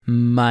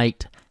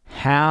mate.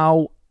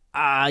 How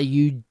are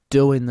you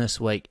doing this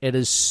week? It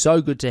is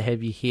so good to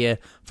have you here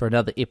for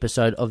another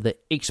episode of the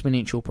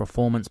Exponential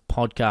Performance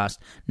Podcast.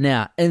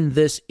 Now, in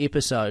this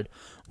episode,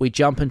 we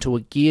jump into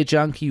a Gear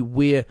Junkie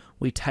where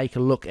we take a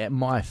look at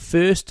my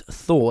first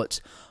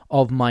thoughts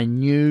of my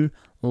new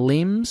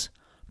LEMS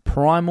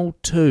Primal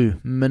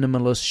 2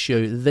 Minimalist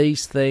shoe.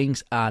 These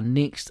things are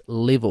next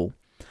level.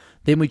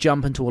 Then we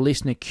jump into a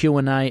listener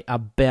Q&A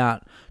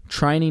about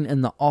training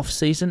in the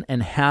off-season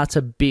and how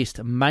to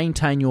best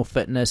maintain your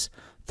fitness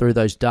through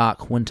those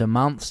dark winter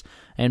months.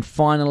 And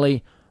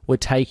finally, we're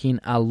taking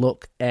a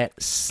look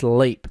at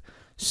sleep.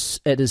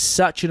 It is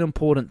such an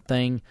important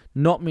thing.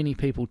 Not many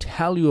people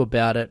tell you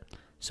about it.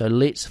 So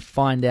let's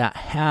find out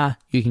how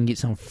you can get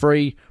some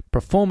free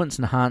performance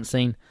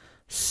enhancing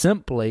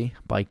simply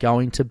by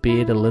going to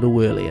bed a little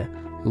earlier.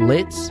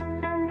 Let's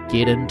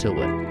get into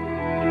it.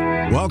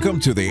 Welcome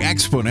to the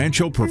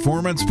Exponential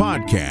Performance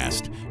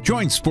Podcast.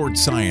 Join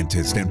sports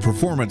scientist and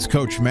performance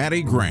coach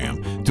Maddie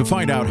Graham to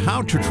find out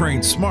how to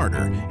train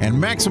smarter and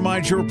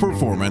maximize your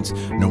performance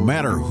no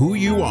matter who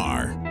you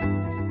are.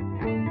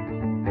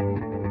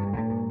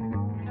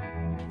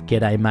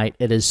 G'day, mate.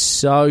 It is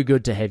so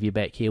good to have you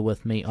back here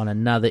with me on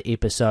another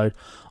episode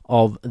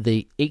of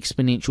the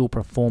Exponential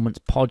Performance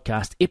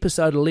Podcast,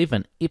 Episode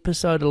 11.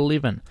 Episode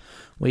 11.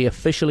 We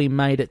officially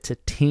made it to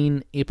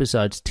 10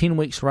 episodes, 10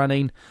 weeks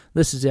running.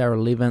 This is our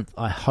 11th.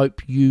 I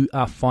hope you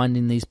are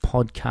finding these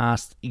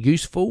podcasts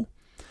useful.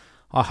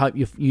 I hope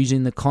you're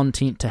using the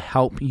content to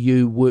help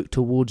you work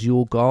towards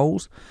your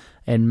goals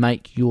and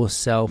make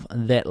yourself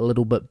that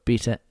little bit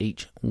better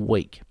each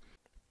week.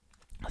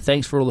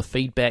 Thanks for all the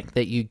feedback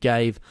that you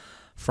gave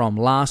from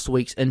last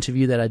week's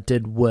interview that I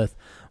did with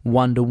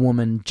Wonder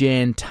Woman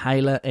Jan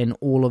Taylor and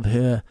all of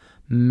her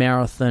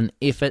marathon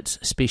efforts,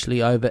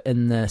 especially over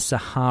in the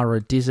Sahara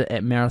Desert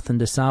at Marathon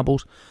des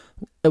Sables.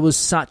 It was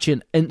such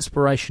an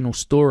inspirational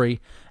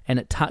story and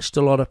it touched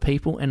a lot of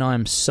people, and I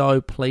am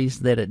so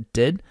pleased that it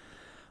did.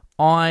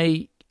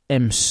 I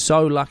am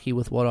so lucky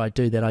with what I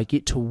do that I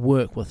get to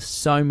work with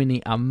so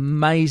many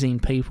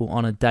amazing people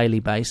on a daily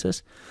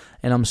basis,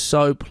 and I'm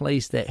so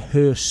pleased that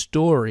her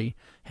story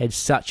had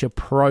such a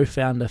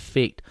profound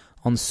effect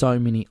on so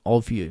many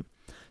of you.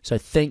 So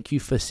thank you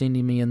for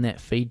sending me in that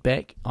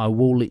feedback. I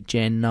will let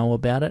Jan know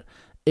about it.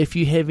 If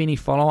you have any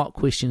follow-up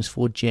questions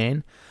for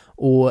Jan,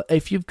 or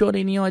if you've got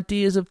any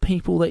ideas of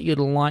people that you'd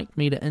like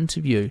me to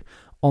interview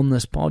on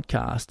this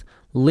podcast,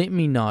 let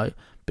me know,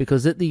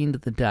 because at the end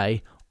of the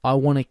day, I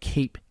want to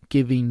keep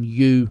giving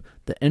you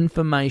the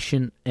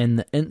information and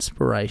the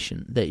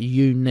inspiration that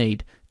you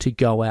need to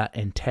go out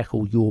and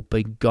tackle your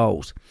big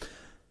goals.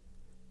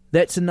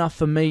 That's enough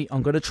for me.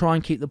 I'm going to try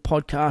and keep the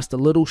podcast a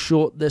little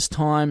short this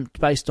time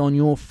based on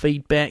your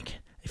feedback.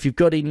 If you've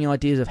got any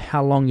ideas of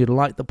how long you'd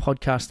like the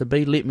podcast to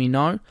be, let me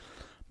know.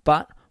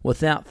 But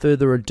without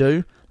further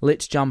ado,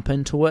 let's jump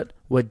into it.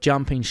 We're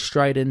jumping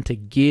straight into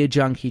Gear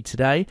Junkie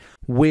today,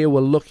 where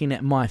we're looking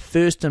at my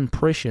first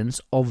impressions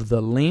of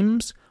the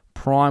LEMS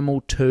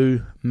Primal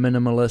 2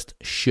 Minimalist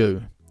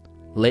shoe.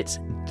 Let's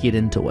get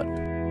into it.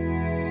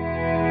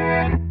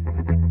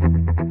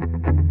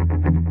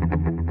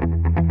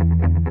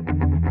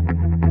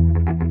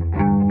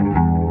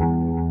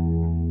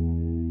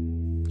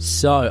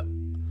 So,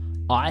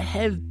 I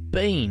have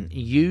been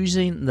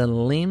using the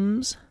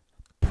LEMS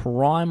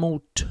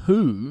Primal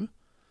 2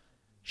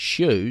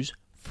 shoes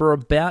for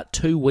about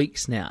 2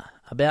 weeks now.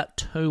 About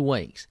 2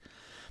 weeks.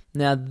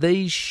 Now,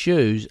 these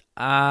shoes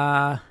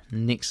are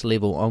next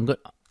level. I'm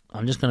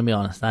just going to be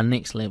honest, they're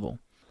next level.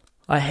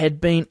 I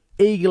had been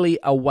eagerly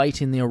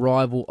awaiting the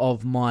arrival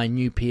of my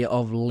new pair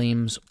of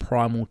LEMS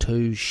Primal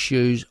 2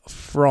 shoes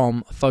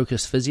from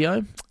Focus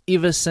Physio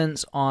ever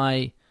since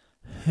I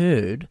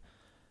heard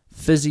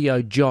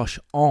Physio Josh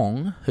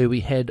Ong, who we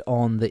had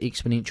on the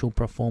Exponential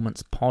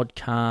Performance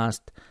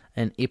Podcast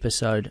in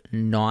episode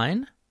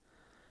 9.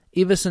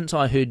 Ever since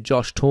I heard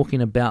Josh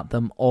talking about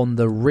them on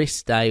the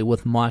Rest Day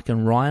with Mike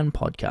and Ryan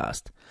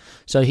podcast.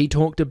 So he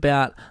talked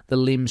about the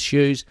LEMS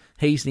shoes.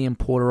 He's the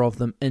importer of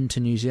them into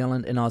New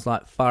Zealand, and I was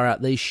like, far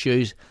out, these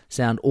shoes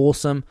sound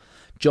awesome.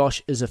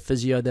 Josh is a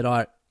physio that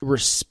I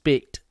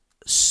respect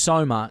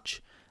so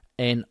much,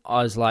 and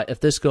I was like, if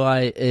this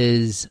guy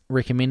is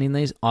recommending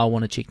these, I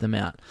want to check them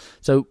out.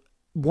 So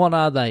what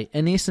are they?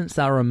 In essence,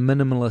 they're a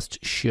minimalist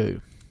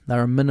shoe.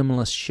 They're a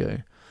minimalist shoe.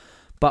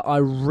 But I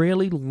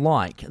really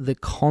like the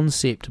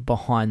concept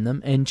behind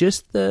them and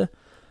just the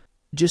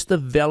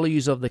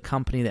values of the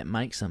company that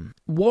makes them.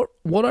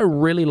 What I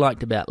really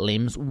liked about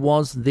LEMS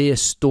was their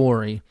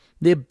story,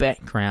 their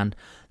background.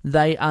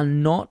 They're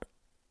not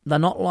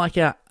like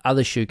our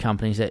other shoe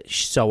companies that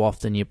so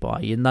often you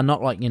buy. They're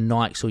not like your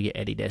Nikes or your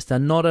Adidas. They're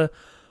not a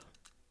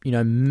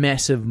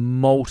massive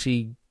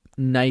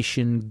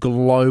multi-nation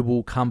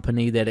global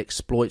company that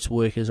exploits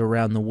workers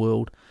around the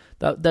world.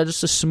 They're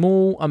just a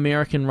small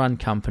American-run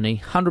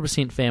company,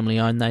 100%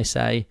 family-owned, they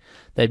say.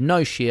 They have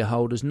no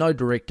shareholders, no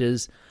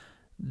directors.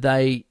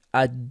 They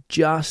are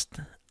just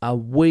a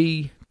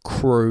wee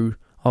crew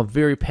of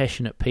very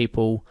passionate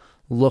people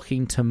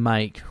looking to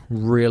make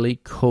really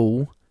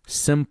cool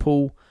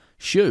simple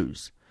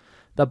shoes.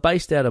 They're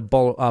based out of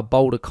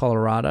Boulder,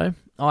 Colorado.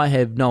 I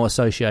have no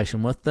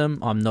association with them.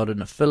 I'm not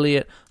an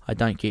affiliate. I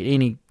don't get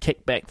any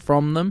kickback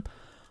from them.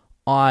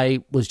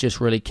 I was just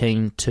really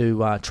keen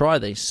to try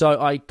these. So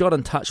I got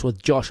in touch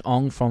with Josh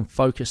Ong from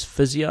Focus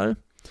Physio,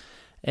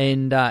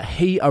 and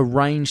he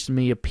arranged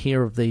me a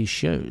pair of these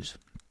shoes.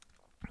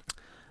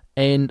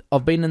 And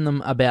I've been in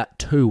them about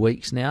 2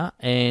 weeks now,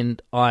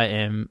 and I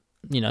am,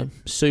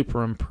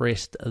 super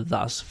impressed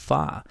thus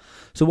far.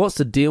 So what's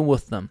the deal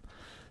with them?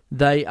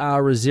 They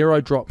are a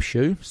zero drop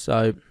shoe,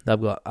 so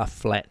they've got a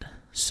flat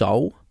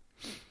sole.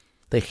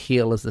 The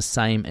heel is the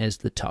same as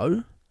the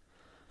toe.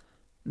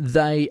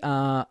 They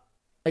are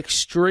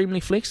extremely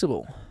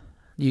flexible.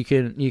 You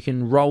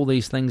can roll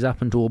these things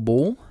up into a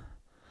ball,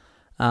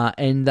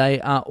 and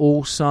they are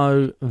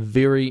also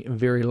very,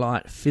 very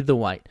light,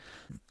 featherweight.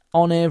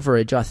 On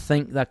average, I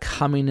think they're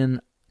coming in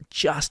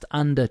just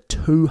under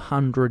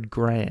 200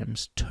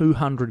 grams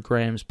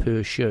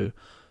per shoe,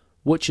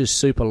 which is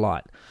super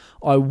light.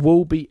 I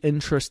will be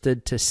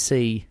interested to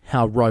see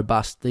how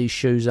robust these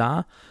shoes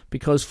are,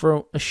 because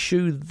for a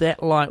shoe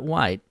that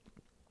lightweight,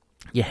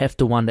 you have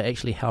to wonder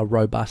actually how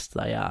robust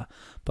they are.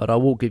 But I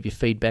will give you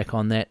feedback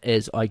on that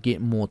as I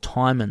get more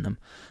time in them.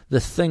 The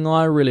thing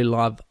I really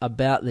love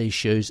about these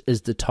shoes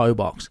is the toe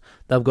box.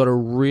 They've got a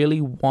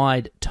really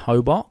wide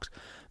toe box,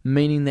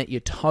 meaning that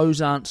your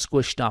toes aren't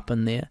squished up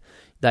in there.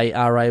 They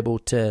are able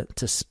to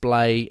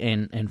splay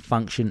and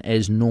function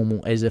as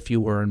normal as if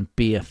you were in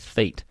bare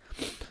feet.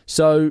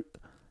 So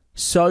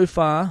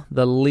far,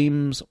 the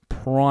Lems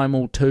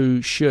Primal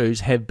 2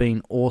 shoes have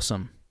been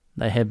awesome.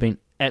 They have been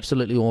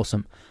absolutely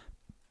awesome.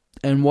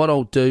 And what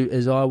I'll do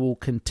is I will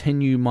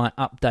continue my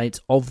updates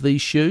of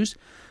these shoes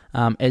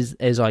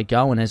as I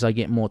go and as I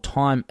get more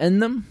time in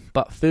them.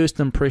 But first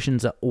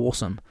impressions are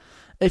awesome.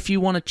 If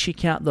you want to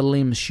check out the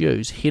Lems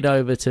shoes, head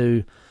over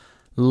to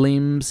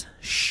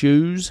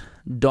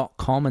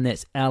lemsshoes.com, and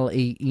that's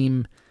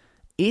Lems,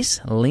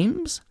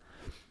 Lems.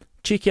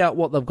 Check out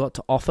what they've got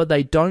to offer.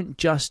 They don't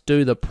just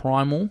do the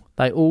Primal,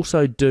 they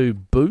also do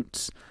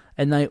boots,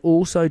 and they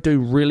also do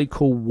really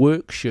cool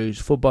work shoes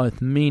for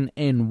both men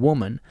and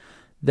women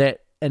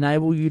that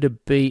enable you to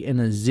be in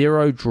a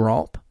zero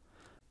drop,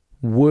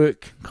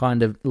 work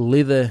kind of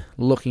leather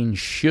looking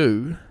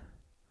shoe,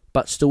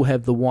 but still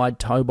have the wide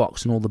toe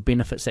box and all the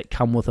benefits that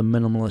come with a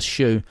minimalist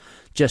shoe,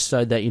 just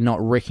so that you're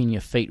not wrecking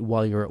your feet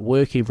while you're at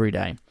work every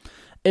day.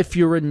 If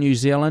you're in New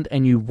Zealand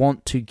and you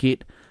want to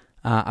get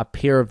a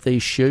pair of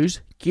these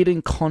shoes, get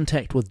in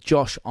contact with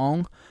Josh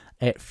Ong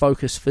at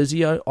Focus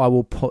Physio. I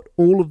will put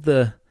all of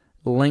the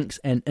links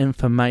and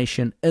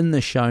information in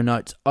the show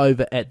notes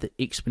over at the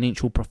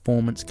Exponential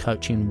Performance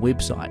Coaching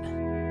website.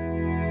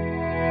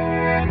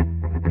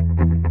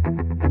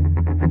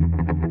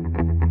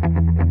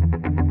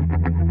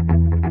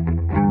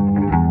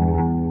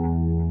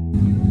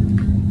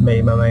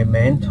 Me, my main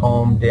man,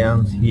 Tom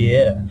Downs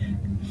here,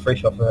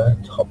 fresh off a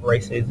top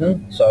race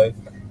season. So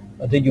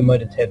I did your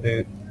Motor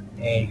Taboo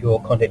and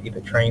your Contact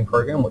Epic training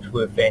program, which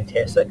were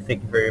fantastic.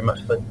 Thank you very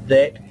much for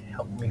that.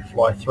 Helped me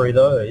fly through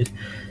those.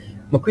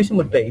 My question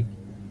would be,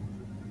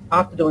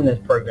 after doing those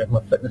programs,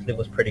 my fitness level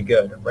was pretty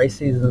good. Race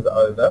season's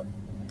over.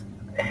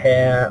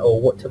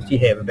 What tips do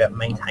you have about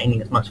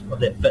maintaining as much of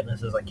that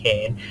fitness as I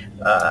can?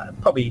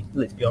 Probably,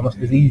 let's be honest,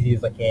 as easy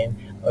as I can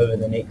over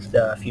the next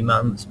few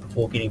months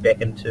before getting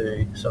back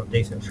into some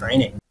decent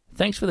training.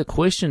 Thanks for the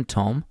question,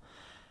 Tom.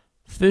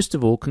 First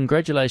of all,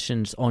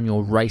 congratulations on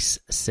your race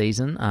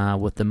season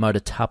with the Motor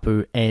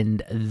Tapu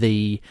and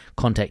the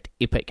Contact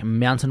Epic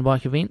mountain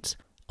bike events.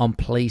 I'm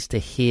pleased to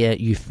hear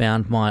you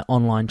found my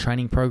online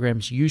training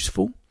programs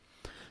useful.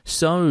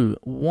 So,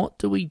 what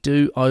do we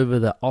do over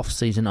the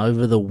off-season,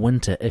 over the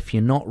winter, if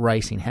you're not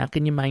racing? How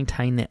can you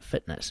maintain that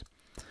fitness?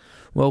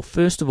 Well,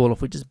 first of all,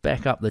 if we just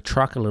back up the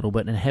truck a little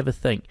bit and have a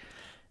think,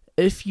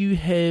 if you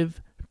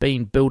have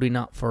been building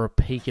up for a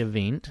peak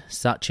event,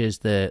 such as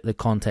the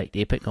Contact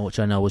Epic, which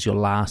I know was your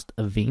last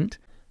event,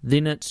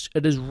 then it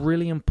is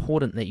really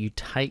important that you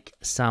take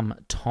some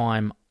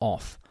time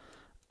off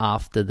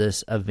after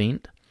this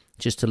event,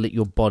 just to let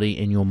your body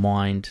and your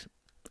mind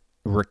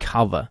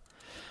recover.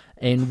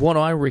 And what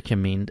I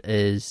recommend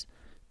is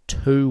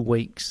 2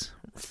 weeks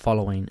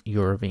following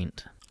your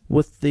event,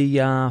 with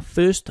the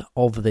first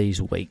of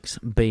these weeks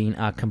being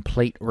a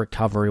complete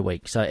recovery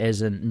week. So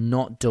as in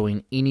not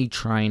doing any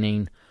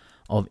training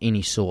of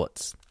any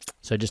sorts.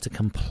 So just a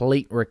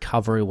complete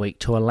recovery week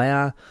to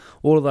allow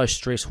all of those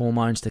stress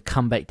hormones to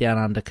come back down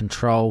under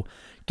control,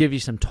 give you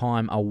some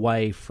time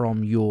away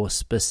from your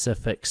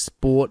specific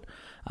sport,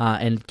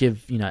 and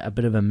give a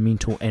bit of a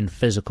mental and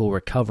physical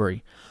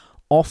recovery.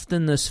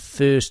 Often this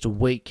first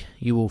week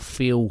you will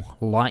feel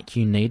like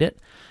you need it.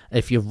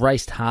 If you've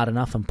raced hard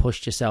enough and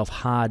pushed yourself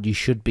hard, you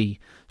should be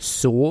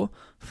sore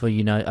for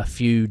a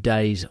few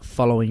days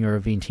following your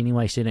event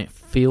anyway, so you don't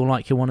feel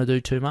like you want to do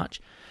too much.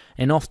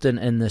 And often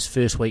in this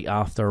first week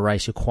after a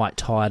race, you're quite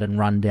tired and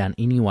run down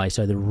anyway,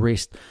 so the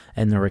rest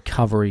and the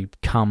recovery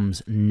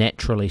comes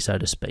naturally, so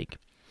to speak.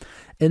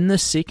 In the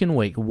second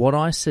week, what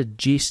I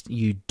suggest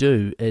you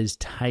do is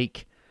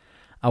take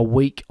a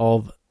week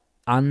of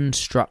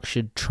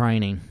unstructured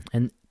training.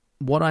 And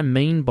what I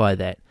mean by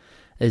that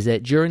is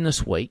that during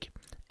this week,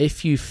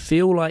 if you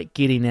feel like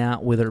getting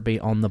out, whether it be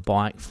on the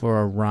bike for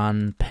a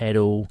run,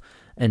 paddle,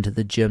 into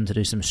the gym to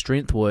do some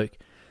strength work,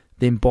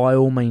 then by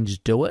all means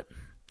do it.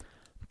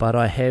 But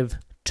I have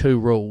 2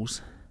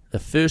 rules. The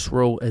first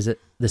rule is that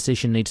the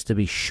session needs to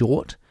be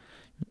short,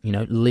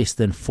 less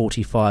than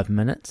 45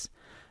 minutes.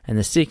 And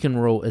the second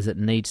rule is it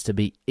needs to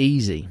be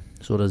easy,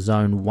 sort of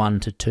zone 1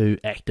 to 2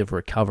 active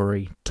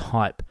recovery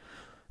type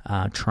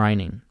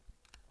training.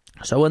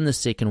 So in the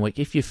second week,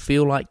 if you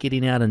feel like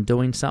getting out and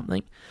doing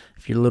something,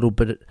 if you're a little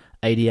bit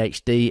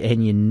ADHD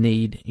and you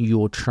need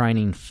your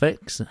training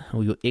fix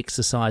or your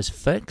exercise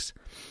fix,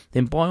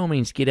 then by all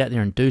means get out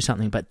there and do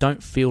something, but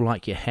don't feel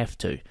like you have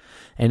to.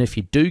 And if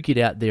you do get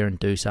out there and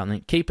do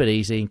something, keep it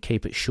easy and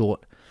keep it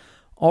short.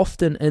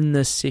 Often in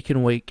this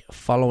second week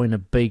following a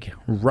big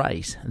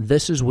race,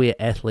 this is where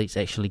athletes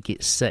actually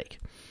get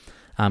sick,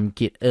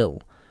 get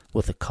ill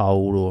with a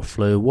cold or a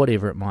flu,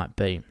 whatever it might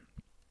be.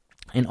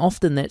 And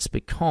often that's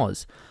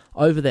because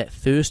over that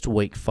first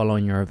week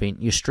following your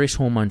event, your stress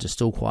hormones are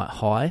still quite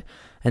high,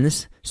 and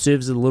this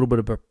serves a little bit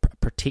of a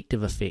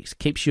protective effect.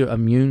 Keeps your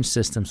immune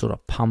system sort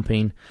of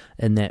pumping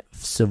in that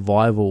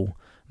survival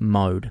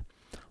mode.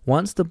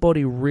 Once the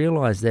body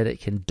realizes that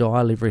it can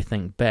dial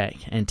everything back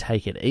and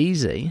take it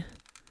easy,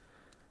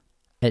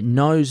 it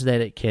knows that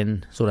it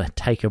can sort of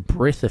take a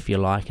breath, if you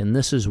like, and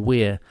this is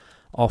where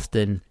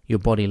often your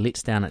body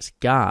lets down its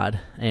guard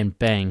and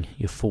bang,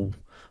 you fall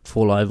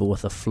over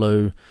with a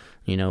flu,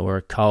 or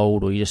a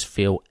cold, or you just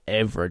feel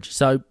average.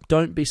 So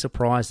don't be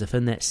surprised if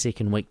in that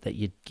second week that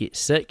you get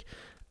sick,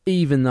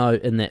 even though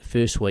in that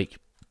first week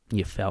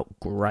you felt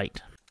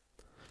great.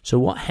 So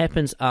what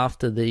happens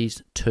after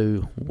these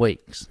 2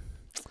 weeks?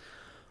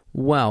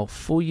 Well,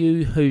 for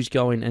you who's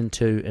going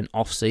into an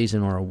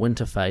off-season or a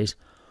winter phase,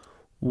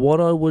 what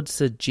I would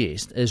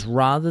suggest is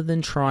rather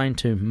than trying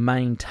to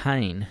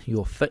maintain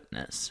your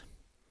fitness,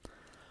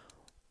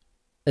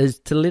 is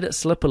to let it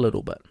slip a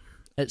little bit.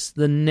 It's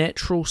the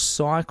natural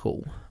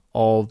cycle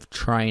of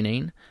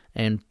training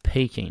and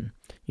peaking.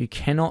 You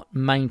cannot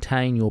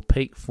maintain your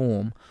peak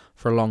form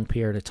for a long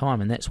period of time,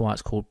 and that's why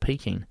it's called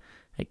peaking.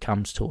 It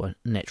comes to a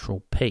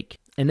natural peak.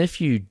 And if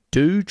you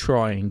do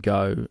try and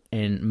go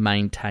and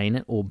maintain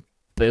it or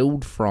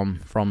build from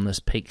this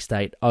peak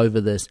state over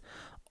this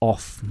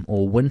off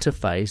or winter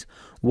phase,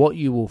 what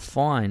you will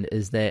find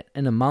is that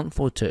in a month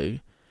or 2,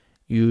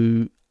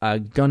 you are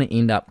going to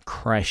end up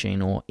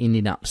crashing or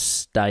ending up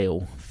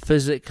stale,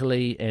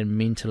 physically and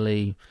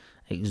mentally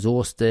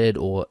exhausted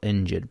or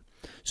injured.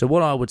 So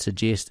what I would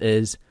suggest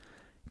is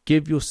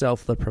give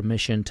yourself the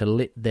permission to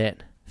let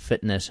that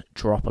fitness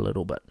drop a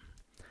little bit.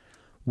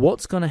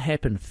 What's going to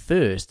happen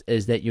first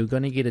is that you're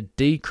going to get a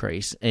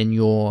decrease in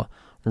your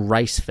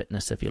race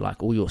fitness, if you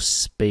like, or your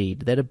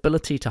speed, that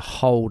ability to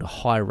hold a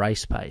high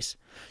race pace,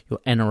 your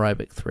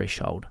anaerobic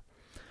threshold.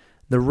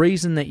 The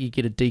reason that you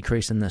get a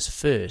decrease in this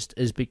first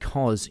is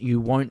because you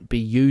won't be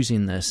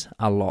using this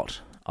a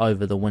lot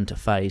over the winter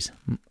phase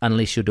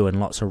unless you're doing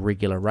lots of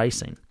regular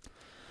racing.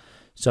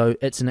 So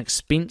it's an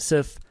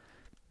expensive,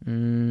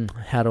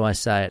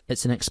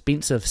 It's an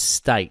expensive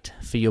state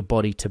for your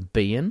body to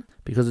be in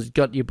because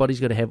your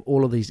body's got to have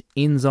all of these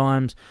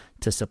enzymes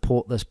to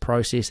support this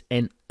process.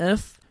 And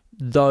if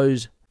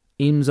those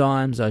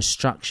enzymes, those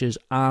structures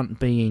aren't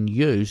being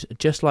used,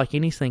 just like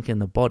anything in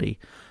the body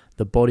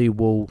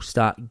will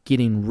start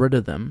getting rid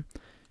of them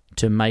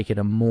to make it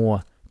a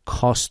more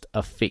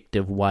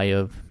cost-effective way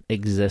of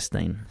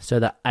existing. So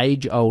the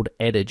age-old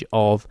adage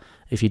of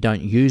if you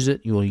don't use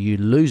it, you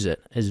lose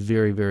it is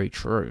very, very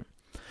true.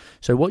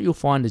 So what you'll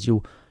find is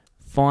you'll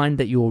find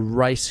that your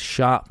race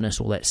sharpness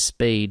or that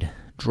speed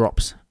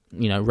drops,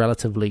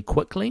 relatively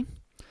quickly.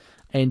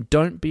 And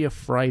don't be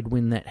afraid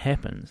when that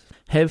happens.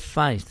 Have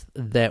faith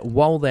that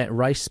while that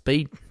race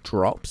speed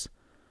drops,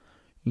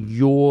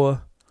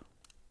 your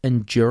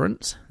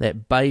endurance,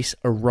 that base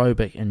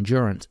aerobic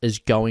endurance, is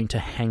going to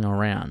hang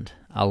around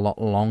a lot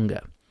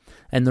longer.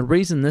 And the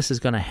reason this is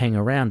going to hang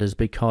around is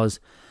because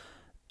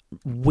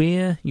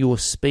where your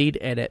speed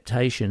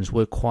adaptations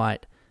were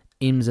quite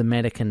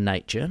enzymatic in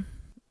nature,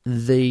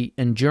 the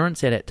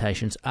endurance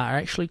adaptations are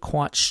actually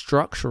quite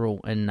structural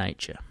in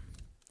nature.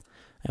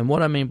 And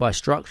what I mean by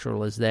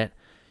structural is that,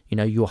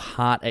 your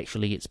heart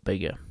actually gets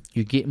bigger.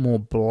 You get more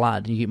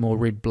blood, you get more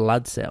red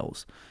blood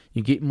cells,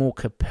 you get more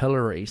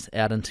capillaries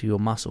out into your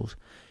muscles,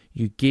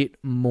 you get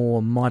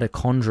more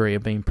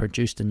mitochondria being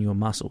produced in your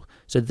muscle.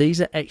 So these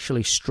are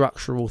actually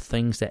structural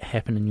things that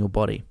happen in your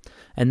body.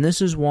 And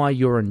this is why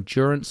your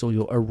endurance or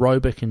your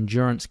aerobic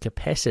endurance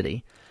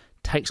capacity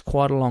takes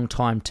quite a long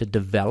time to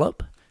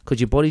develop, because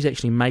your body's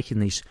actually making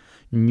these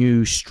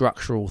new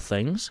structural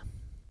things.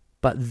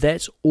 But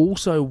that's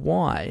also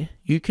why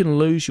you can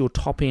lose your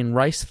top-end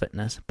race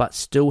fitness but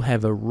still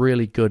have a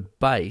really good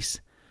base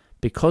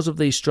because of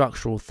these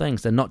structural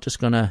things. They're not just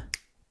going to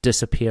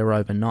disappear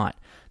overnight.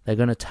 They're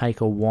going to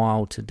take a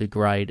while to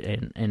degrade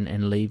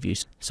and leave you.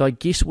 So I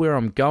guess where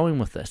I'm going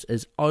with this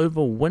is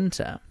over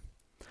winter,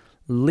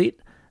 let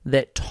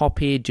that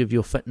top edge of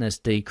your fitness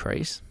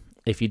decrease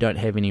if you don't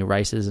have any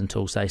races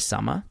until, say,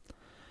 summer,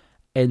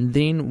 and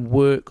then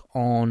work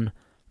on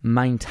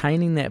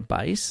maintaining that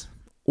base,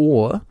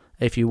 or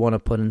if you want to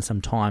put in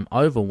some time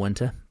over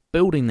winter,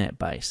 building that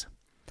base.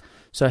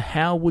 So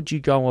how would you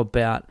go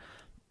about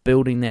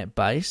building that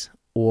base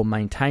or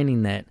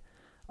maintaining that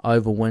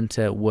over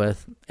winter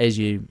with, as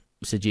you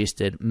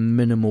suggested,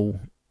 minimal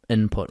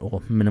input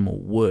or minimal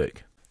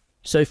work?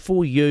 So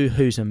for you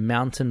who's a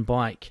mountain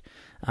bike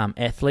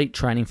athlete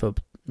training for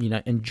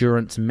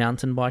endurance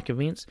mountain bike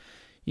events,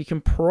 you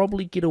can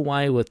probably get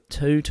away with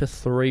 2 to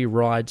 3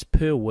 rides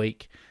per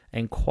week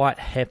and quite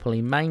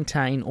happily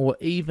maintain or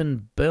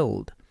even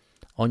build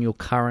on your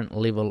current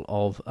level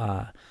of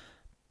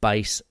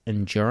base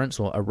endurance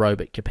or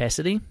aerobic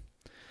capacity.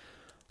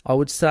 I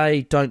would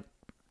say don't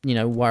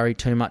worry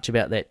too much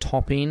about that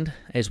top end,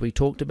 as we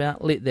talked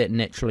about. Let that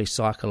naturally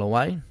cycle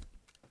away,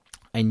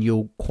 and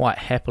you'll quite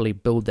happily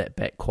build that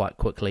back quite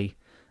quickly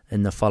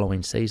in the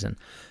following season.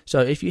 So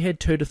if you had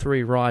 2 to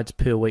 3 rides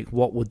per week,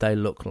 what would they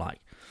look like?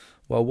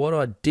 Well, what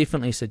I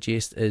definitely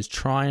suggest is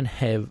try and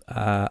have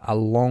a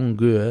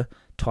longer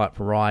type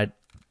ride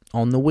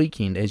on the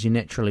weekend, as you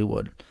naturally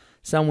would.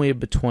 Somewhere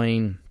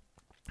between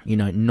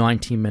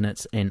 90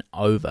 minutes and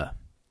over.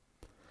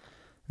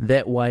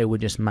 That way we're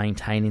just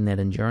maintaining that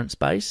endurance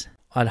base.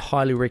 I'd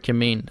highly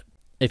recommend,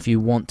 if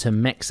you want to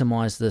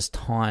maximize this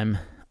time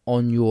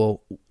on your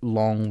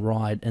long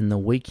ride in the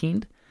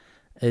weekend,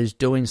 is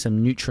doing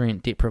some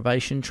nutrient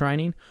deprivation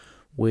training,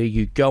 where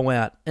you go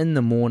out in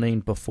the morning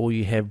before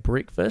you have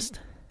breakfast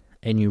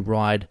and you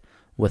ride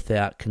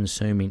without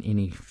consuming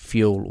any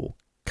fuel or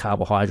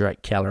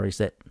carbohydrate calories.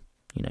 That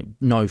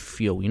no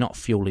fuel, you're not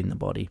fueling the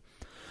body.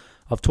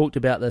 I've talked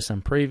about this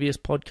in previous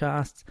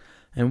podcasts,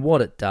 and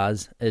what it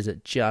does is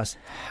it just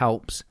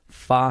helps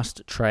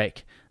fast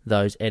track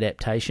those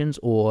adaptations,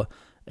 or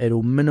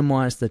it'll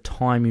minimize the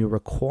time you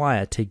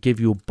require to give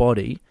your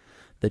body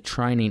the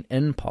training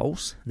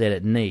impulse that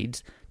it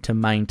needs to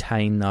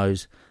maintain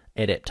those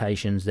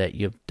adaptations that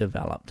you've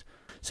developed.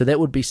 So that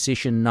would be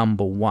session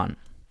number 1.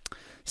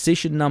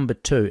 Session number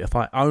 2, if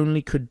I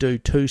only could do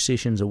 2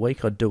 sessions a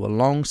week, I'd do a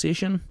long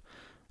session,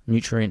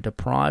 nutrient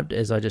deprived,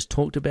 as I just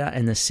talked about,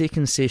 and the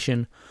second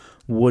session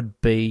would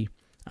be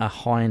a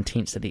high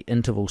intensity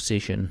interval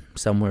session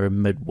somewhere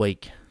in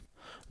midweek.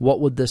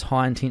 What would this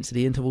high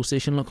intensity interval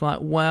session look like?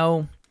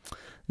 Well,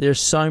 there's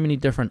so many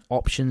different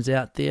options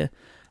out there,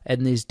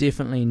 and there's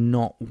definitely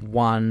not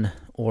one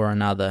or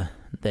another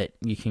that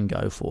you can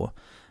go for.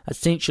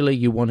 Essentially,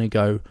 you want to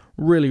go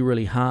really,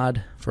 really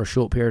hard for a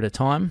short period of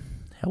time,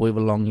 however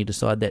long you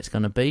decide that's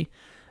going to be,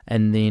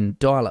 and then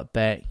dial it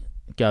back,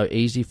 go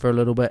easy for a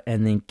little bit,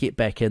 and then get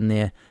back in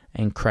there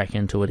and crack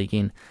into it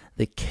again.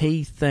 The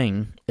key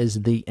thing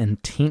is the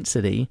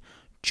intensity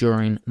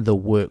during the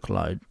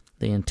workload.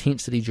 The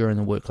intensity during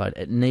the workload.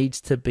 It needs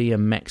to be a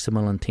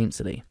maximal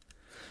intensity.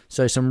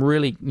 So some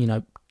really,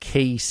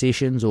 key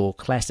sessions or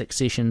classic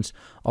sessions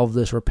of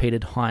this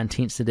repeated high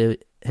intensity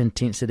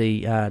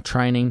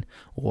training,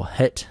 or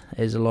HIIT,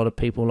 as a lot of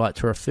people like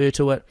to refer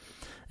to it,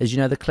 is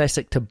the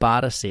classic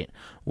Tabata set,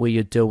 where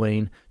you're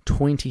doing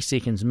 20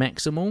 seconds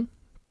maximal,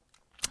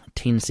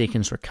 10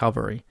 seconds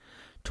recovery,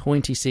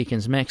 20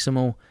 seconds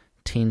maximal,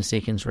 10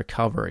 seconds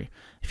recovery.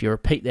 If you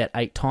repeat that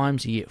 8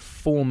 times, you get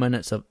 4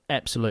 minutes of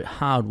absolute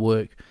hard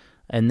work,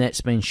 and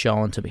that's been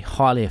shown to be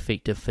highly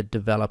effective for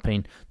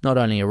developing not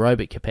only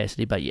aerobic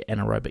capacity but your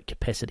anaerobic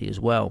capacity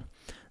as well.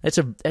 That's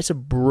a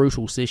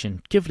brutal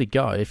session. Give it a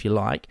go if you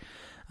like,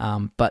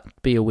 but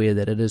be aware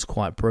that it is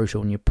quite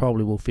brutal and you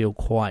probably will feel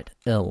quite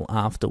ill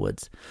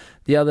afterwards.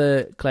 The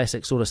other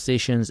classic sort of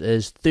sessions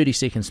is 30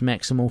 seconds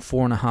maximal,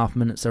 4.5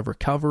 minutes of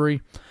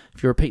recovery.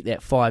 If you repeat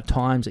that 5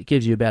 times, it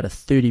gives you about a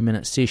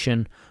 30-minute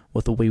session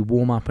with a wee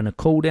warm-up and a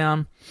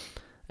cool-down.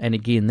 And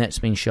again, that's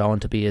been shown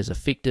to be as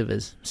effective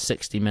as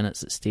 60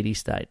 minutes at steady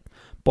state.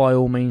 By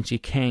all means, you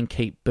can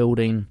keep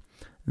building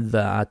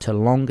to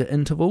longer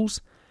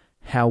intervals.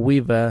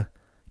 However,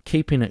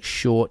 keeping it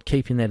short,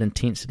 keeping that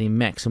intensity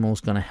maximal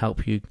is going to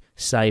help you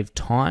save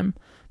time.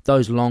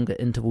 Those longer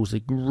intervals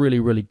are really,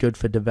 really good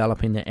for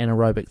developing the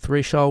anaerobic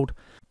threshold.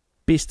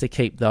 Best to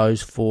keep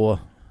those for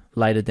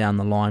later down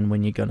the line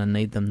when you're going to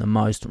need them the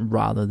most,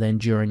 rather than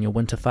during your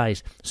winter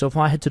phase. So if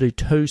I had to do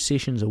 2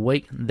 sessions a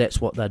week,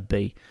 that's what they'd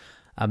be.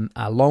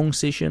 A long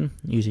session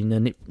using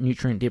the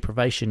nutrient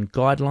deprivation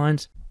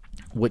guidelines,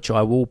 which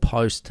I will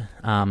post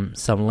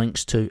some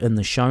links to in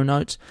the show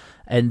notes,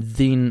 and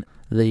then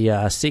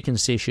the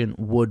second session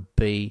would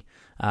be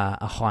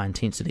a high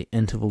intensity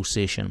interval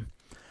session.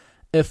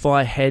 If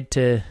I had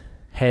to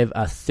have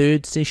a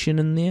third session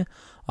in there,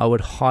 I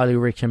would highly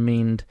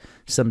recommend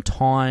some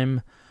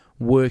time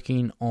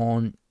working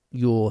on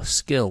your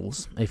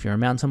skills. If you're a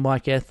mountain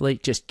bike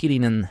athlete, just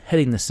getting in,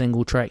 hitting the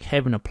single track,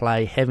 having a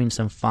play, having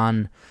some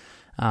fun.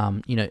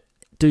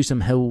 Do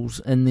some hills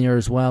in there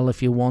as well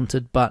if you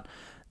wanted, but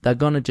they're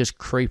going to just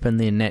creep in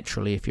there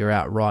naturally if you're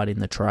out riding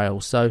the trail.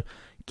 So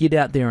get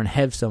out there and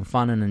have some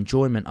fun and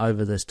enjoyment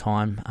over this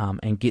time,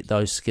 and get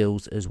those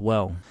skills as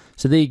well.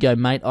 So there you go,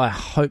 mate. I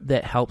hope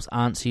that helps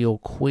answer your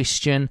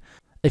question.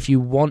 If you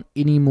want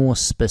any more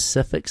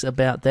specifics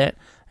about that,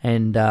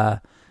 and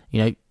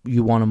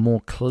you want a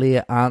more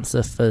clear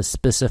answer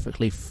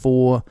specifically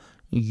for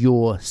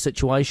your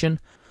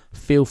situation,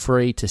 feel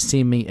free to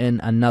send me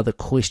in another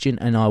question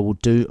and I will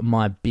do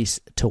my best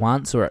to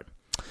answer it.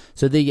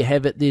 So there you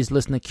have it. There's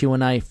listener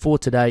Q&A for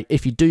today.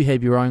 If you do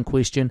have your own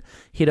question,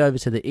 head over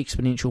to the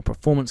Exponential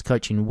Performance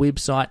Coaching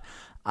website.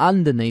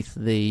 Underneath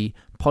the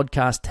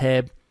podcast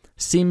tab,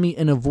 send me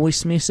in a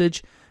voice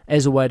message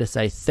as a way to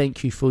say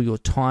thank you for your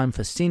time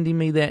for sending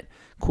me that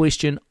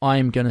question. I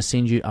am going to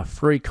send you a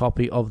free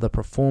copy of the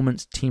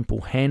Performance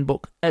Temple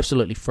Handbook,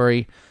 absolutely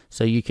free,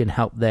 so you can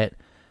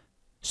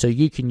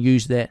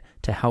use that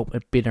to help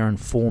it better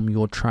inform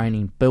your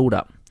training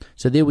build-up.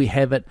 So there we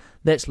have it.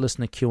 That's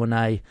listener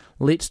Q&A.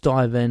 Let's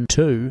dive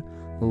into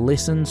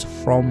Lessons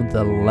from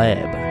the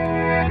Lab.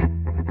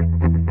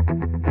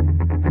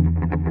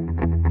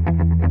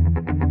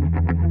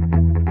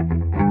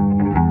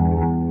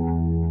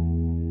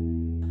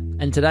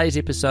 In today's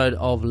episode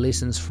of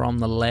Lessons from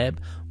the Lab,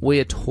 we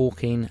are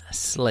talking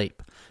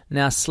sleep.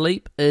 Now,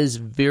 sleep is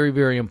very,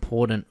 very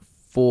important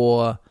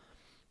for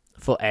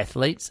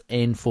athletes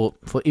and for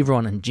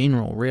everyone in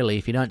general, really.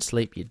 If you don't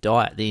sleep, you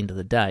die at the end of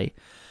the day.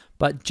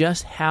 But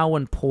just how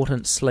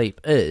important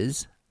sleep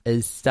is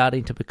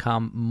starting to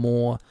become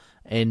more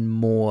and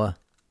more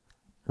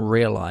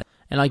realized.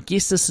 And I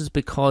guess this is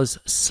because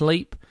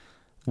sleep,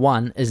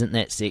 one, isn't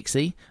that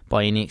sexy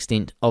by any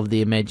extent of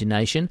the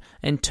imagination,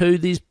 and two,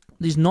 there's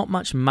not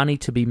much money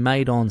to be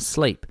made on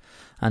sleep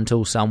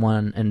until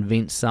someone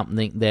invents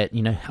something that,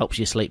 helps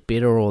you sleep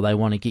better, or they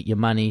want to get your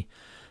money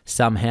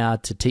somehow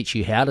to teach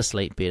you how to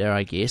sleep better,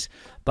 I guess.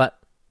 But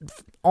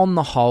on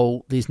the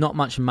whole, there's not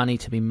much money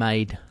to be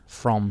made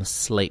from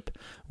sleep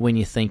when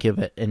you think of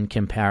it in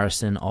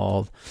comparison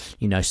of,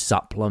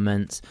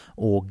 supplements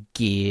or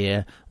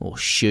gear or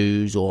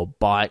shoes or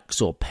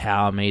bikes or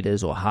power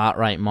meters or heart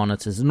rate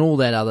monitors and all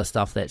that other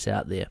stuff that's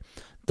out there.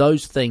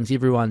 Those things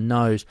everyone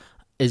knows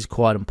is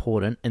quite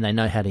important, and they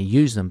know how to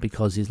use them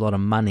because there's a lot of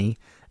money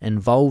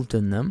involved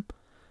in them.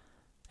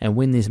 And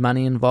when there's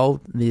money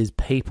involved, there's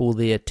people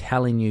there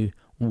telling you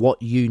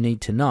what you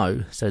need to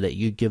know so that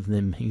you give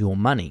them your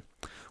money.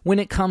 When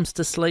it comes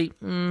to sleep,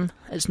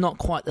 it's not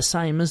quite the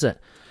same, is it?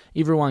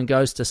 Everyone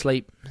goes to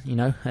sleep,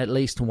 at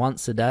least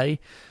once a day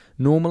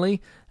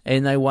normally,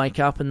 and they wake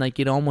up and they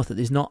get on with it.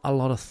 There's not a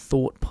lot of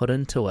thought put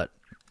into it.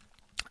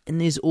 And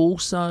there's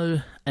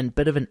also a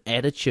bit of an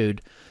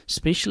attitude,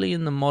 especially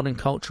in the modern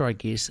culture, I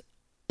guess,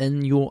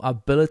 in your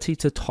ability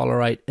to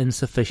tolerate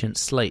insufficient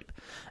sleep.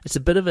 It's a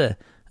bit of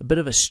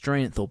a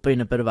strength, or being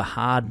a bit of a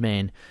hard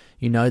man,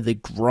 the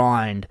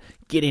grind,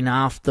 getting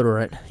after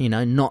it,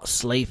 not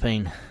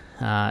sleeping,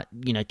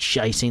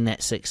 chasing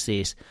that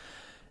success.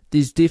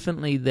 There's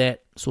definitely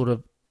that sort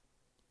of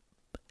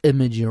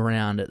image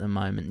around at the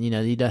moment.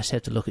 You just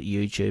have to look at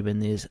YouTube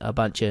and there's a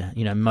bunch of,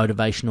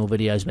 motivational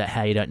videos about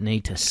how you don't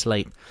need to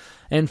sleep.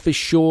 And for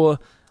sure,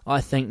 I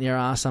think there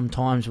are some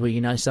times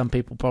where, some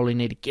people probably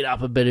need to get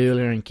up a bit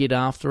earlier and get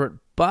after it.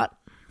 But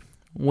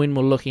when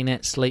we're looking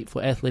at sleep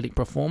for athletic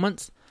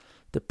performance,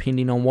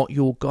 depending on what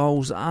your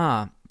goals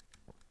are,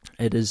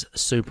 it is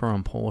super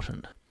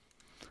important.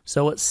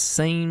 So it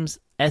seems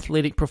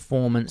athletic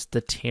performance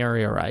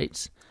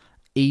deteriorates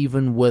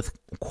even with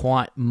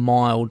quite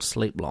mild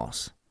sleep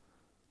loss.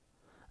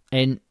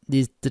 And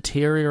there's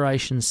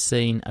deterioration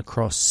seen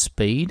across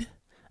speed,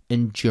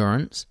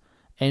 endurance,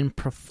 and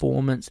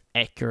performance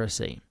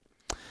accuracy.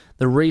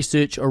 The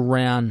research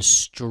around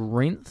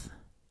strength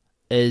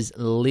is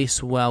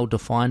less well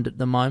defined at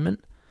the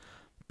moment,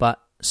 but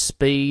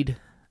speed,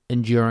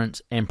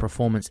 endurance, and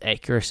performance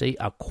accuracy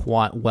are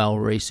quite well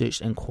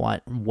researched and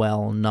quite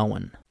well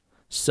known.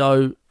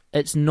 So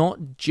it's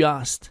not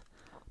just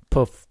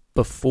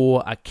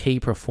before a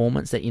key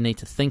performance that you need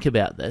to think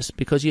about this,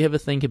 because you have to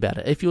think about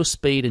it. If your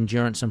speed,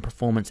 endurance, and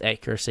performance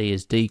accuracy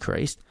is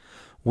decreased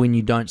when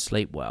you don't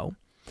sleep well,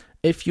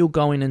 if you're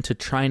going into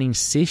training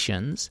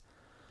sessions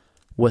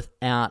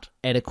without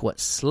adequate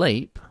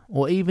sleep,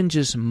 or even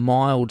just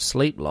mild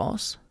sleep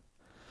loss,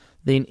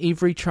 then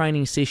every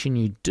training session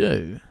you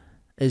do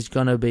is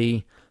going to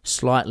be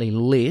slightly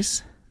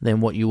less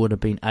than what you would have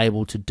been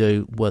able to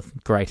do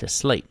with greater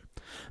sleep.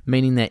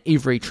 Meaning that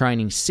every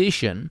training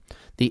session,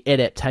 the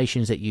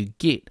adaptations that you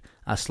get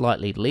are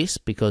slightly less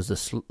because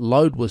the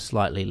load was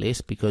slightly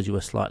less because you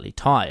were slightly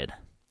tired.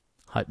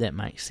 Hope that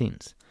makes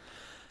sense.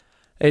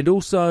 And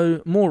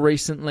also, more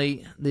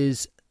recently,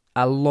 there's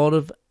a lot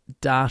of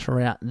data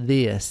out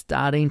there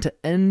starting to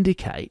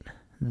indicate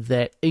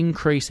that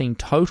increasing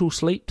total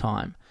sleep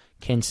time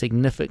can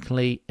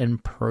significantly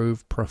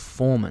improve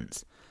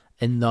performance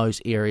in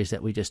those areas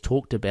that we just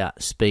talked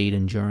about: speed,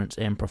 endurance,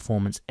 and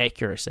performance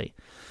accuracy.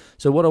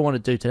 So what I want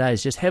to do today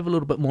is just have a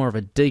little bit more of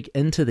a dig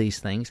into these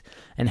things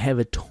and have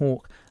a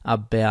talk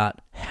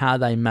about how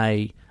they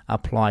may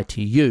apply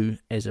to you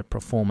as a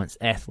performance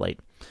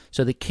athlete.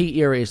 So the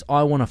key areas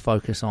I want to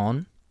focus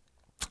on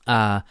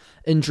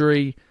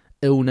injury,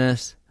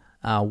 illness,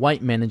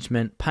 weight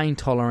management, pain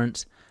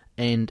tolerance,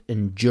 and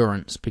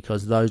endurance,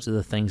 because those are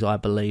the things I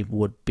believe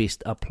would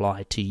best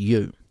apply to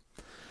you.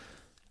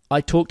 I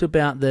talked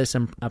about this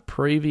in a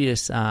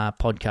previous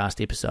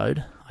podcast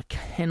episode. I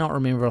cannot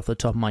remember off the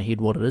top of my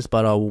head what it is,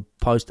 but I will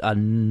post a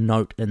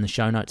note in the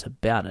show notes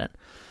about it,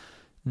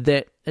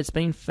 that it's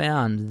been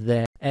found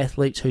that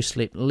athletes who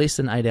slept less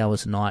than 8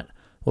 hours a night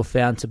were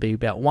found to be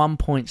about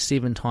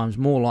 1.7 times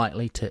more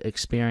likely to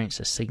experience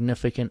a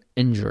significant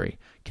injury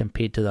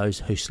compared to those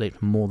who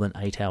slept more than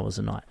 8 hours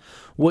a night,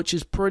 which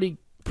is pretty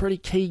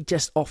key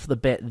just off the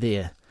bat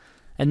there.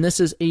 And this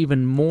is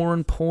even more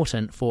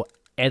important for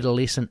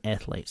adolescent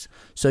athletes.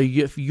 So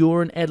if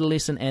you're an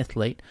adolescent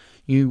athlete,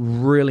 you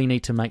really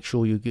need to make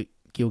sure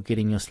you're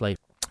getting your sleep.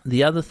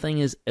 The other thing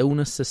is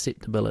illness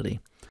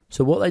susceptibility.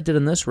 So what they did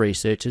in this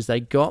research is they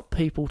got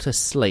people to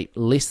sleep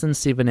less than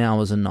 7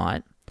 hours a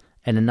night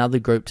and another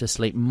group to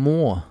sleep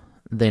more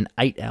than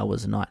 8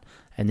 hours a night,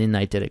 and then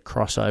they did a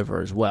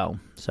crossover as well.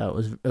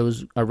 So it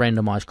was a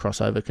randomized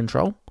crossover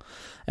control.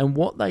 And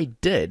what they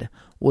did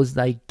was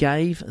they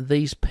gave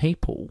these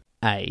people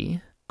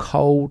a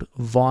cold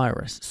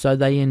virus. So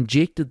they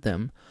injected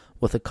them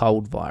with a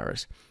cold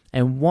virus.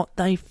 And what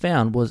they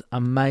found was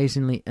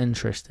amazingly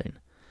interesting.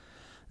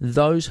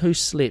 Those who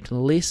slept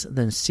less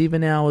than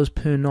 7 hours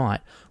per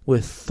night were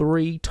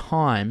 3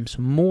 times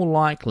more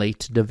likely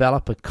to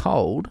develop a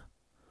cold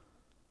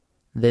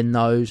than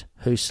those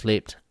who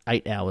slept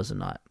 8 hours a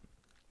night.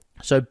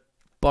 So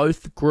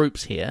both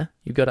groups here,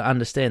 you've got to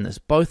understand this,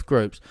 both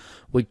groups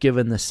were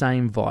given the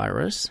same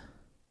virus,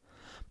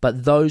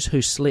 but those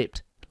who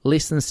slept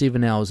less than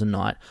 7 hours a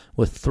night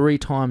were 3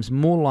 times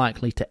more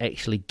likely to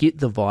actually get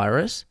the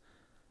virus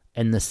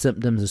and the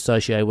symptoms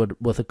associated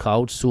with a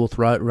cold, sore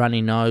throat,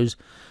 runny nose,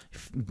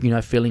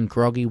 feeling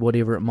groggy,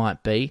 whatever it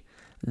might be,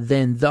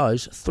 than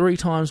those 3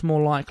 times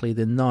more likely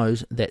than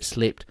those that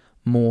slept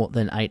more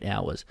than 8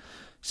 hours.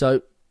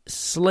 So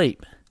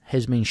sleep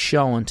has been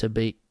shown to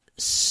be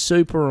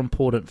super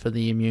important for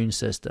the immune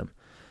system.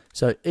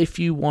 So if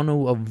you want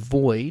to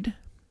avoid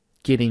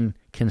getting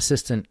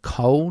consistent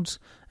colds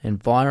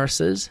and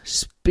viruses,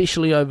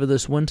 especially over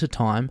this winter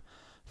time,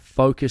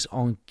 focus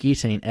on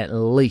getting at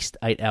least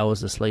 8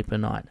 hours of sleep a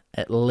night.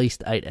 At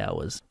least 8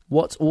 hours.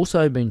 What's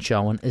also been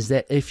shown is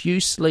that if you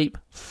sleep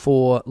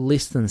for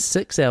less than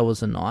 6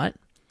 hours a night,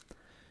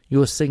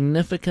 you're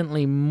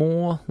significantly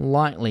more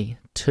likely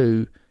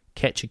to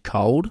catch a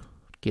cold,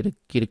 get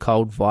a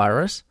cold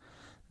virus,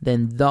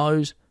 than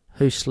those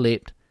who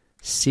slept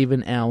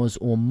 7 hours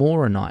or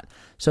more a night.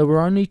 So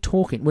we're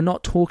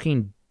not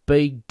talking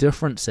big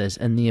differences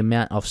in the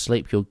amount of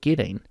sleep you're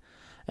getting.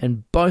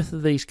 In both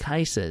of these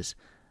cases,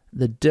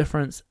 the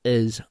difference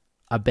is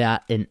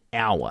about an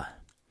hour.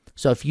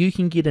 So if you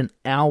can get an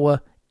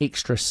hour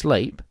extra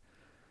sleep,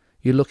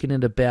 you're looking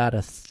at about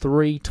a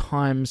 3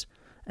 times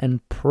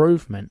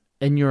improvement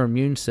in your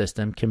immune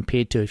system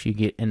compared to if you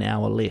get an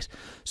hour less.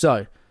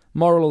 So,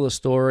 moral of the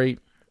story,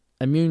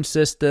 immune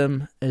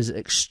system is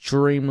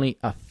extremely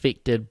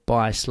affected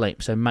by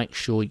sleep. So make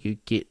sure you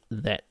get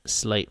that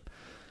sleep.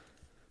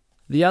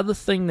 The other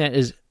thing that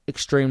is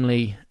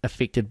extremely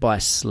affected by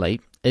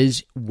sleep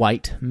is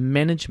weight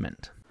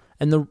management.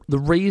 And the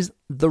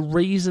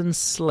reason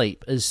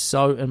sleep is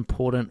so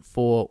important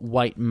for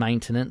weight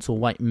maintenance or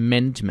weight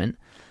management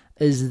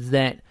is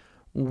that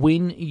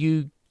when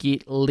you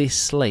get less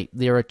sleep,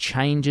 there are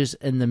changes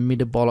in the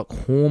metabolic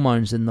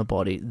hormones in the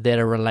body that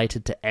are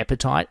related to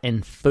appetite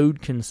and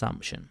food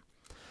consumption.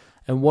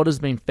 And what has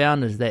been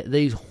found is that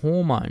these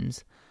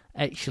hormones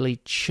actually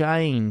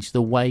change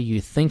the way you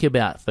think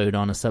about food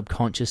on a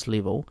subconscious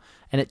level,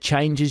 and it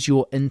changes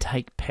your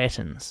intake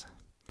patterns.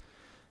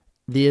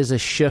 There's a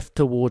shift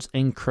towards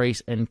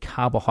increase in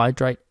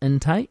carbohydrate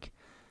intake,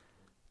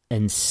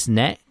 in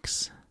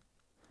snacks,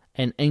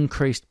 and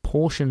increased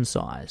portion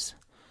size.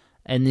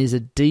 And there's a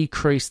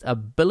decreased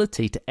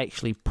ability to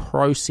actually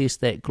process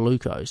that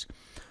glucose.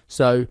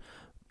 So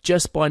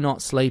just by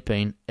not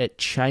sleeping, it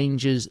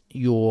changes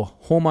your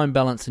hormone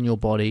balance in your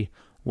body,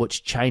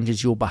 which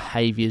changes your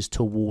behaviors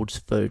towards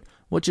food,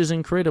 which is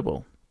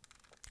incredible.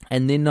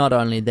 And then not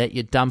only that,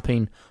 you're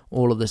dumping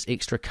all of this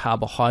extra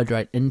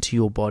carbohydrate into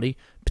your body,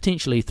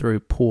 potentially through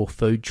poor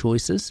food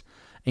choices,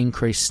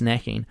 increased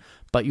snacking,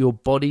 but your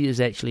body is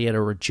actually at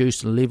a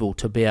reduced level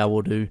to be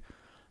able to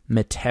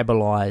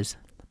metabolize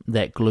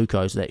that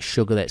glucose, that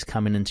sugar that's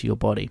coming into your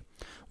body,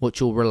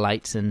 which all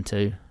relates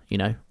into,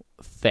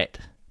 fat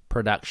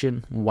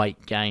production,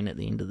 weight gain at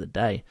the end of the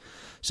day.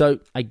 So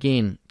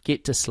again,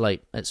 get to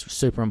sleep. It's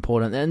super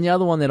important. And the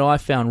other one that I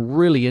found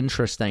really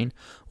interesting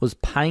was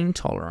pain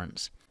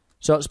tolerance.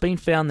 So it's been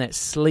found that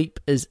sleep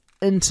is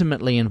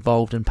intimately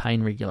involved in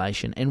pain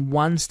regulation, and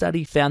one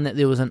study found that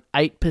there was an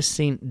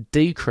 8%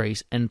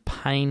 decrease in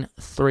pain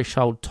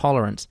threshold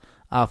tolerance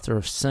after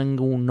a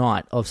single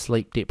night of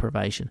sleep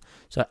deprivation.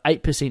 So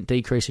 8%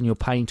 decrease in your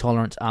pain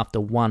tolerance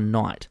after one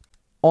night.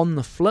 On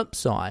the flip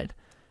side,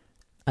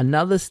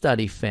 another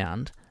study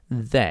found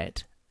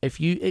that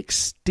if you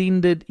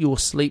extended your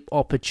sleep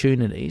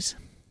opportunities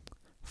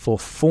for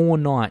 4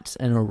 nights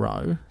in a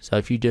row, so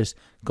if you just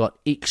got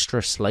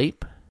extra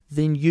sleep,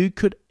 then you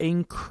could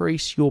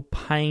increase your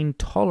pain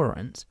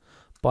tolerance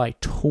by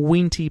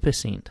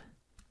 20%.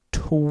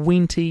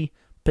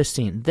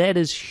 20%. That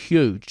is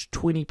huge.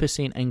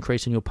 20%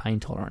 increase in your pain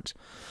tolerance.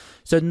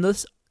 So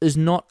this is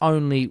not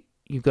only,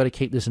 you've got to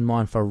keep this in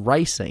mind for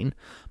racing,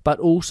 but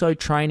also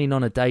training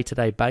on a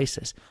day-to-day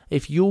basis.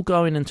 If you're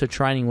going into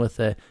training with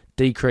a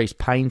decreased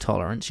pain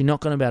tolerance, you're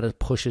not going to be able to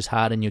push as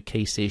hard in your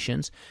key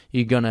sessions.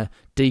 You're going to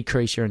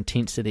decrease your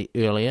intensity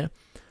earlier.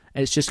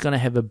 It's just going to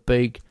have a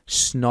big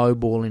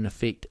snowballing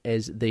effect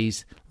as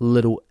these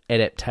little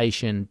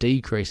adaptation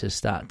decreases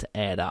start to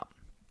add up.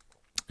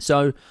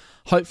 So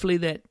hopefully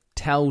that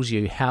tells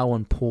you how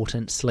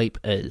important sleep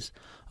is.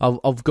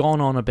 I've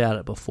gone on about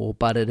it before,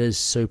 but it is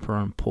super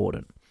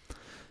important.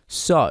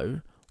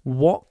 So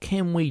what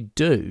can we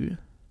do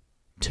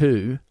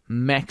to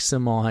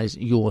maximize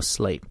your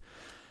sleep?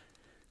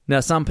 Now,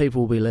 some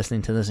people will be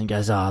listening to this and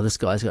goes, this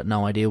guy's got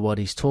no idea what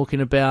he's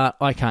talking about.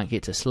 I can't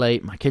get to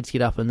sleep. My kids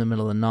get up in the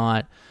middle of the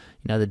night.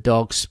 The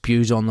dog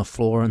spews on the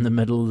floor in the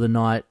middle of the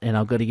night, and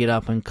I've got to get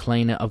up and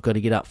clean it. I've got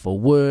to get up for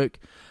work.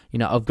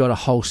 I've got a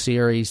whole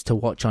series to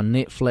watch on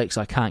Netflix.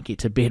 I can't get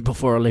to bed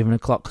before 11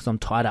 o'clock because I'm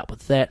tied up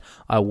with that.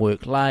 I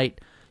work late.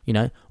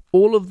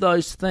 All of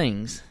those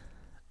things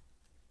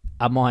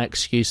are my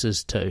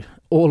excuses too.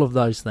 All of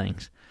those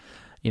things.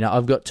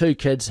 I've got 2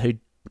 kids who,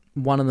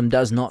 one of them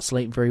does not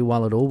sleep very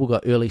well at all. We've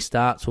got early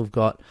starts. We've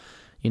got,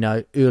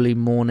 early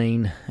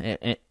morning.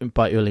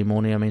 By early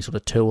morning, I mean sort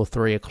of 2 or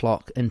 3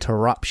 o'clock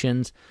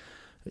interruptions.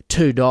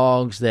 2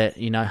 dogs that,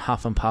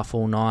 huff and puff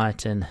all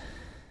night, and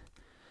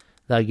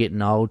they're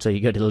getting old, so you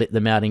got to let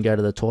them out and go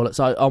to the toilet.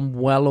 So I'm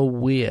well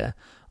aware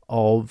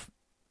of,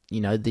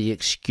 the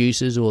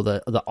excuses or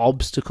the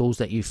obstacles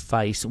that you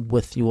face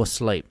with your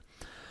sleep.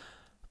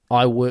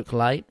 I work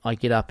late, I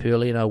get up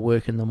early, and I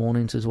work in the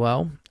mornings as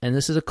well. And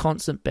this is a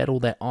constant battle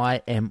that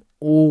I am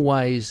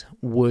always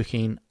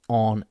working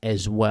on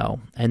as well.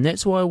 And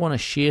that's why I want to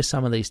share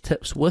some of these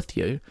tips with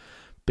you,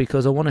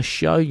 because I want to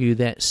show you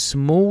that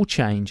small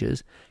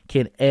changes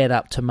can add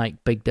up to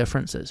make big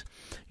differences.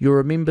 You'll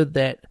remember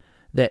that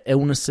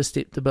illness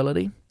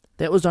susceptibility,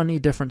 that was only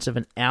a difference of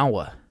an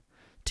hour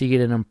to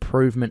get an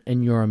improvement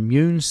in your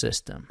immune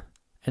system.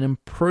 An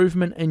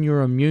improvement in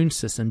your immune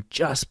system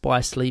just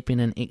by sleeping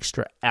an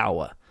extra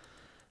hour.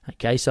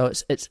 Okay, so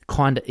it's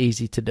kind of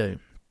easy to do.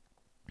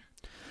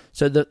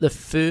 So the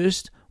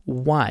first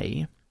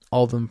way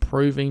of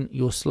improving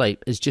your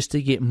sleep is just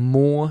to get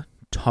more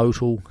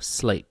total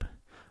sleep.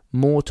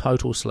 More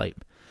total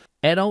sleep.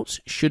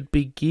 Adults should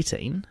be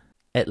getting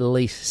at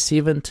least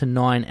 7 to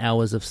 9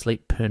 hours of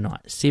sleep per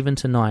night. 7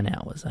 to 9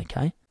 hours,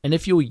 okay? And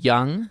if you're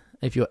young,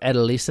 if you're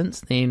adolescents,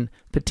 then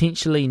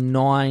potentially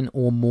 9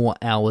 or more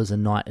hours a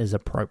night is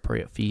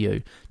appropriate for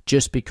you,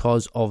 just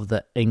because of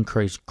the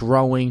increased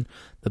growing,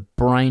 the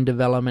brain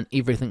development,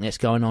 everything that's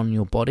going on in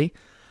your body.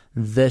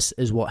 This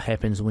is what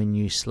happens when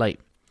you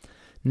sleep.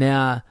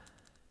 Now,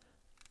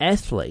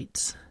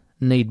 athletes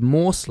need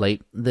more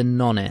sleep than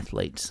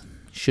non-athletes.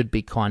 Should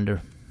be kind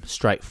of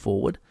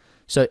straightforward.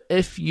 So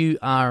if you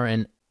are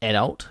an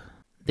adult,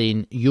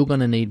 then you're going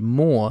to need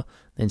more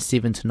than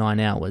 7 to 9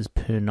 hours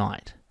per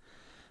night.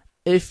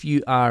 If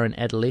you are an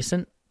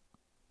adolescent,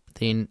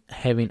 then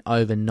having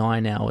over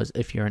 9 hours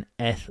if you're an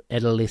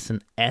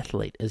adolescent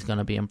athlete is going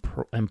to be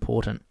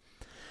important.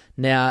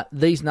 Now,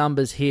 these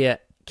numbers here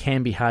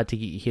can be hard to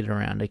get your head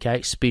around, okay?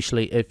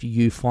 Especially if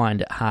you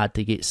find it hard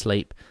to get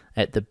sleep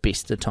at the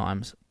best of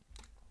times.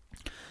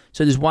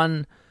 So there's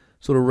one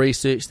sort of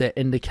research that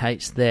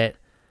indicates that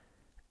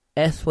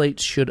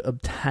athletes should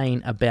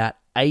obtain about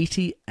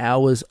 80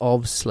 hours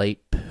of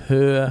sleep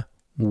per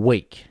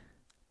week.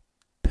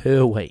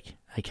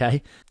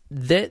 Okay?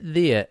 That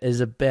there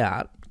is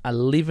about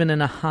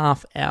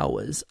 11.5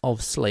 hours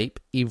of sleep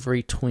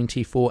every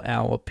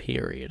 24-hour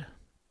period,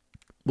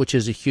 which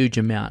is a huge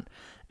amount.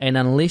 And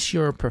unless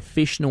you're a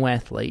professional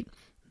athlete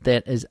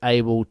that is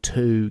able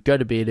to go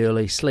to bed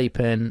early, sleep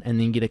in, and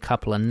then get a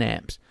couple of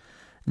naps,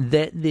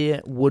 that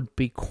there would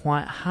be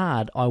quite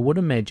hard, I would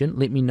imagine,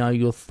 let me know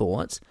your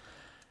thoughts,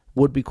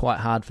 would be quite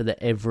hard for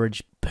the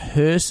average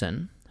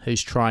person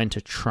who's trying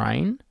to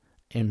train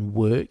and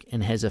work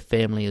and has a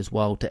family as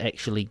well to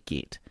actually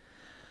get.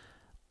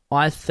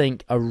 I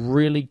think a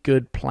really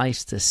good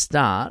place to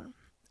start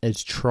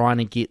is trying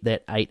to get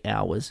that 8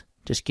 hours,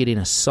 just getting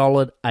a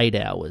solid 8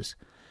 hours.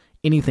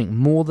 Anything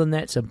more than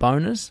that's a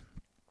bonus.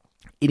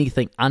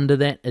 Anything under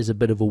that is a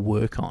bit of a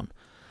work on.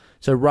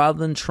 So rather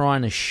than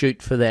trying to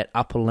shoot for that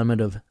upper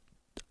limit of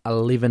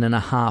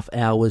 11.5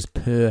 hours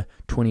per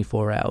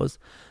 24 hours,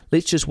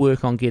 let's just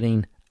work on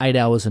getting 8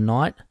 hours a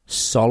night,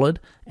 solid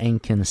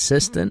and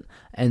consistent,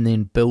 and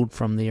then build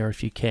from there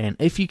if you can.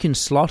 If you can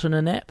slot in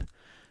a nap,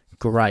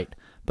 great.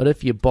 But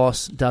if your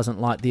boss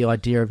doesn't like the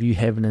idea of you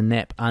having a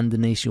nap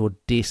underneath your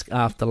desk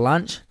after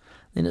lunch,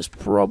 then it's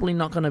probably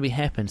not going to be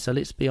happening. So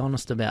let's be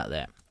honest about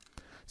that.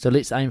 So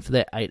let's aim for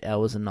that 8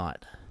 hours a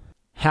night.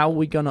 How are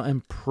we going to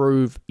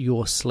improve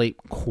your sleep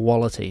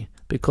quality?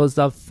 because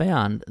they've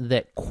found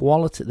that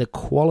the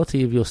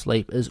quality of your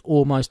sleep is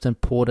almost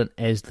important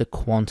as the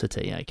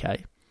quantity,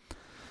 okay?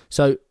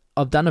 So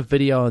I've done a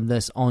video on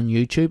this on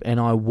YouTube,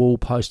 and I will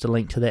post a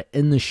link to that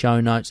in the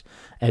show notes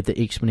at the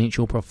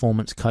Exponential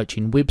Performance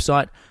Coaching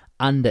website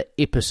under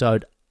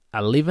episode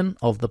 11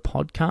 of the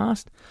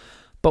podcast.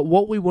 But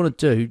what we want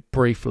to do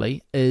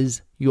briefly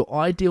is your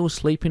ideal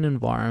sleeping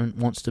environment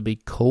wants to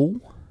be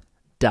cool,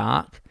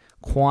 dark,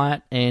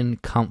 quiet,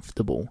 and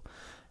comfortable.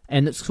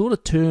 And it's sort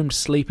of termed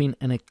sleeping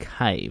in a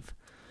cave.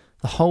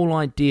 The whole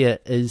idea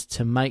is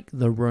to make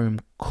the room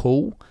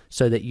cool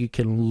so that you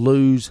can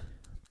lose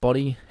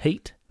body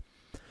heat.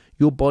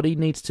 Your body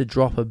needs to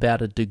drop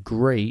about a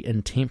degree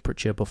in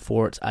temperature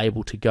before it's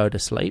able to go to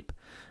sleep.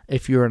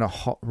 If you're in a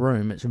hot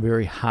room, it's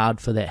very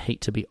hard for that heat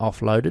to be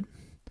offloaded.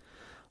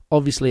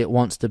 Obviously, it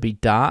wants to be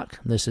dark.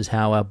 This is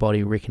how our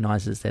body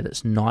recognizes that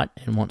it's night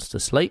and wants to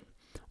sleep.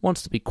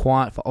 Wants to be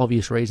quiet for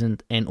obvious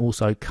reasons and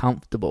also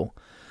comfortable.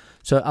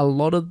 So a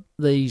lot of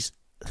these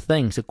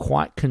things are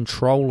quite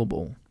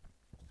controllable.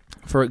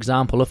 For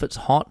example, if it's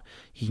hot,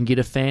 you can get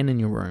a fan in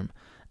your room.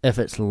 If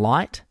it's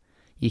light,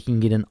 you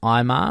can get an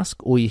eye mask,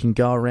 or you can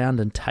go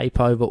around and tape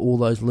over all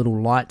those little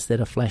lights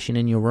that are flashing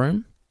in your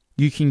room.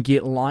 You can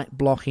get light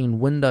blocking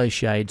window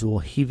shades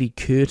or heavy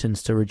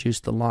curtains to reduce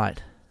the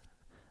light.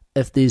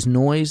 If there's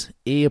noise,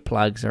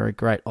 earplugs are a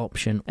great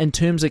option. In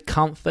terms of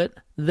comfort,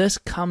 this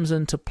comes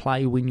into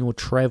play when you're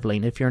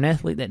traveling. If you're an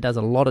athlete that does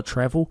a lot of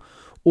travel,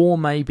 or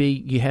maybe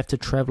you have to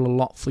travel a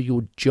lot for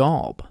your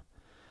job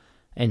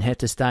and have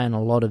to stay in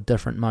a lot of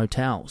different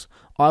motels,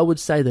 I would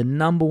say the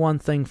number one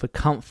thing for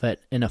comfort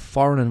in a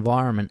foreign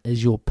environment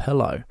is your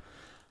pillow.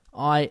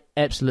 I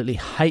absolutely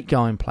hate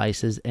going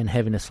places and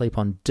having to sleep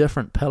on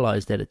different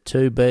pillows that are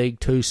too big,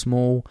 too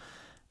small,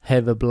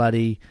 have a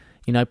bloody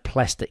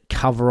plastic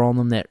cover on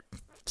them that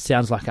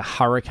sounds like a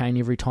hurricane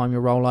every time you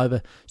roll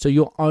over. So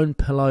your own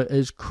pillow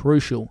is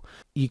crucial.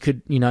 You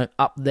could,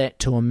 up that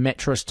to a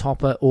mattress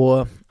topper,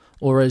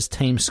 or as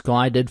Team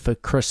Sky did for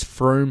Chris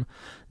Froome,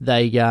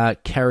 they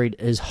carried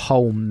his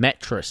whole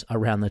mattress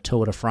around the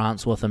Tour de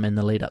France with him in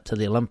the lead up to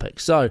the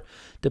Olympics. So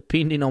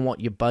depending on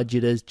what your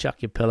budget is,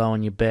 chuck your pillow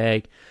in your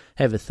bag,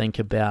 have a think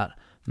about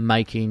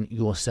making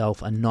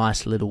yourself a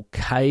nice little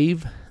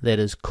cave that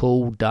is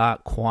cool,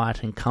 dark,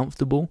 quiet, and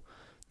comfortable,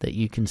 that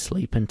you can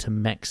sleep in to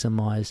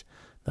maximize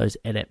those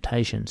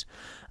adaptations.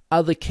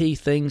 Other key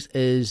things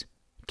is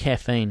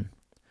caffeine.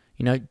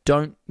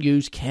 Don't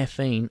use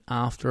caffeine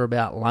after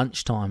about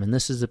lunchtime, and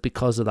this is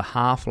because of the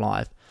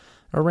half-life,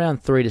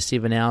 around 3 to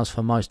 7 hours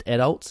for most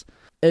adults.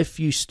 If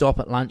you stop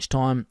at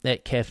lunchtime,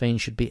 that caffeine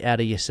should be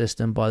out of your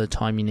system by the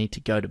time you need to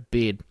go to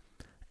bed.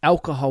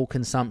 Alcohol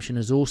consumption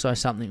is also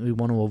something we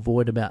want to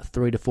avoid about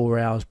 3 to 4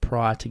 hours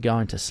prior to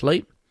going to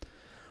sleep.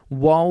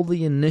 While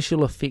the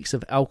initial effects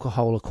of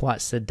alcohol are quite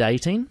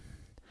sedating,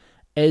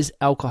 as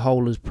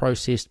alcohol is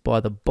processed by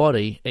the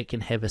body, it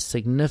can have a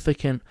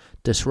significant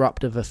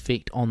disruptive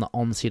effect on the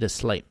onset of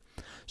sleep.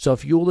 So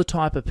if you're the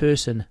type of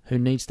person who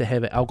needs to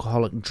have an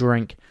alcoholic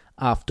drink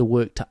after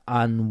work to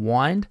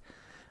unwind,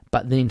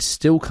 but then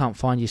still can't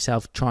find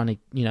yourself trying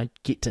to,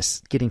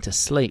 getting to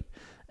sleep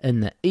in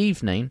the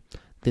evening,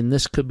 then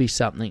this could be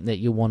something that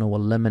you want to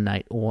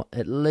eliminate or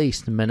at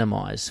least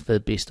minimize for the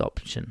best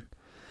option.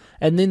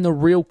 And then the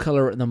real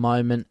killer at the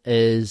moment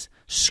is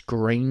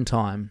screen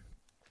time.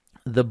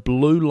 The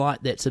blue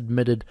light that's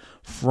emitted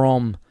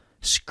from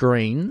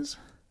screens,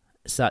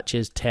 such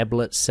as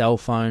tablets, cell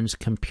phones,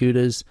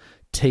 computers,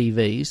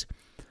 TVs,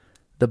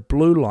 the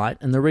blue light,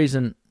 and the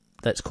reason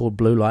that's called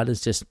blue light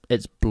is just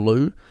it's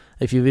blue.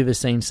 If you've ever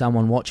seen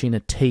someone watching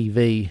a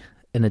TV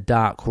in a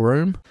dark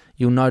room,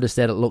 you'll notice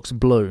that it looks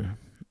blue.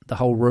 The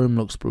whole room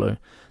looks blue.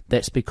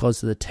 That's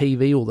because the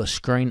TV or the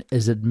screen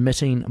is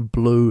emitting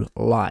blue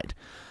light.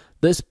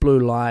 This blue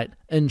light,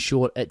 in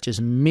short, it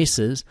just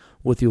messes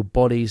with your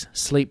body's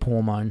sleep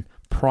hormone,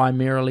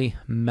 primarily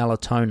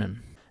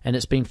melatonin. And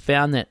it's been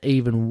found that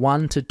even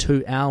 1 to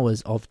 2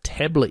 hours of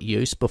tablet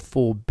use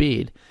before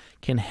bed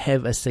can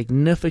have a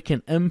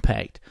significant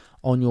impact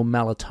on your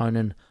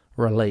melatonin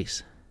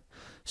release.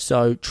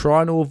 So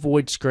try to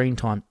avoid screen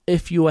time.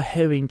 If you are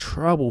having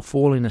trouble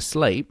falling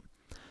asleep,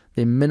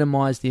 then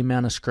minimize the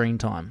amount of screen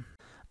time.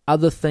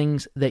 Other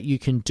things that you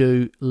can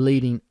do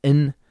leading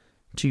in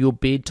to your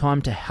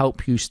bedtime to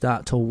help you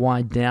start to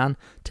wind down,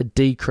 to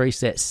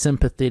decrease that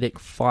sympathetic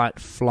fight,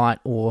 flight,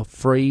 or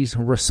freeze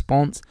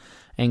response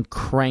and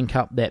crank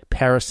up that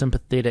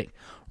parasympathetic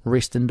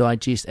rest and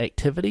digest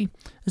activity,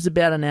 is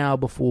about an hour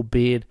before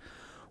bed.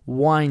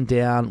 Wind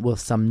down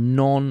with some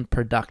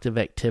non-productive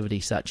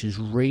activity such as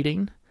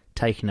reading,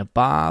 taking a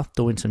bath,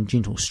 doing some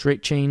gentle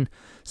stretching,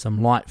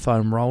 some light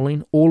foam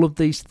rolling. All of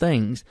these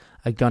things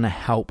are going to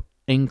help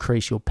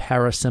increase your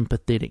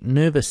parasympathetic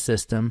nervous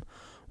system,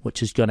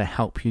 which is going to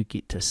help you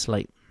get to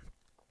sleep.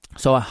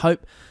 So I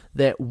hope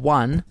that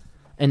one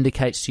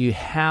indicates to you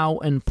how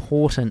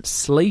important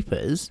sleep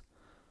is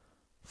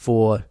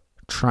for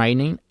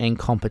training and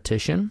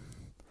competition,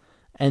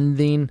 and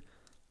then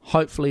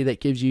hopefully that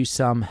gives you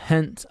some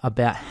hints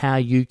about how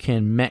you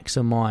can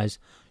maximize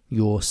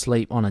your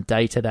sleep on a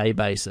day-to-day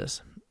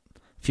basis.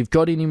 If you've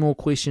got any more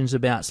questions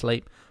about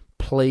sleep,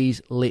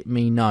 please let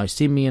me know.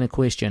 Send me in a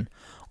question.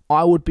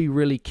 I would be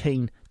really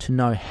keen to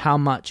know how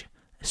much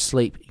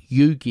sleep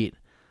you get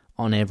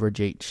on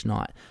average each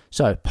night.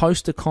 So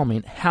post a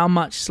comment, how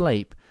much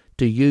sleep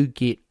do you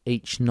get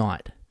each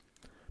night?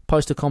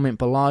 Post a comment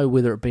below,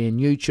 whether it be in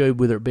YouTube,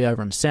 whether it be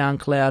over on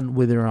SoundCloud,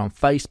 whether you're on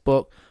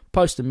Facebook.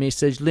 Post a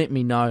message, let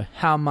me know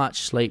how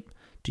much sleep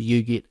do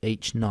you get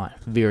each night.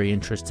 Very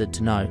interested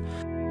to know.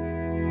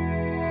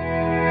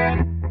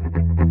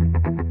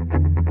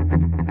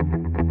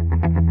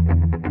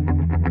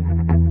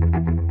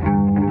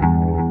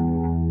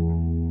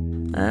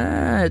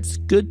 It's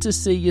good to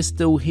see you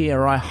still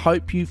here. I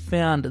hope you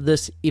found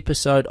this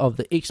episode of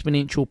the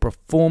Exponential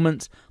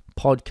Performance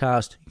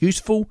Podcast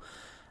useful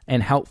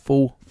and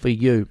helpful for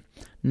you.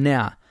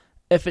 Now,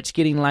 if it's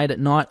getting late at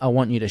night, I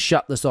want you to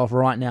shut this off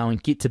right now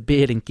and get to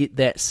bed and get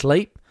that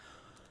sleep.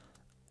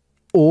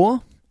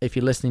 Or, if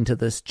you're listening to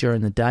this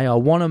during the day, I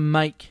want to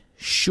make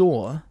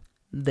sure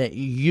that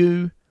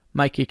you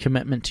make a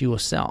commitment to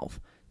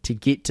yourself to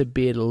get to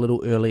bed a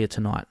little earlier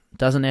tonight.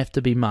 Doesn't have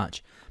to be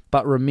much.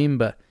 But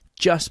remember,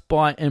 just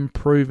by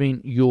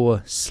improving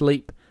your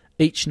sleep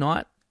each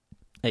night,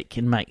 it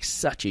can make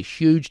such a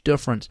huge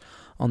difference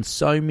on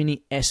so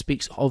many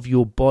aspects of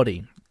your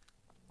body.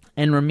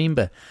 And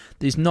remember,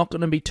 there's not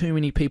going to be too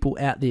many people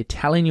out there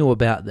telling you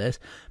about this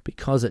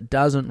because it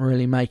doesn't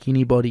really make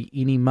anybody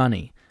any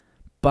money.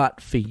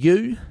 But for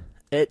you,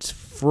 it's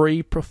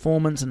free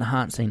performance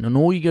enhancing. And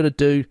all you got to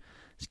do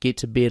is get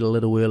to bed a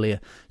little earlier.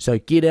 So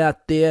get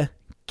out there,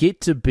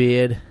 get to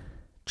bed,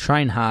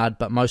 train hard,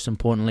 but most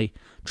importantly,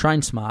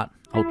 train smart.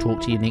 I'll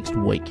talk to you next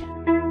week.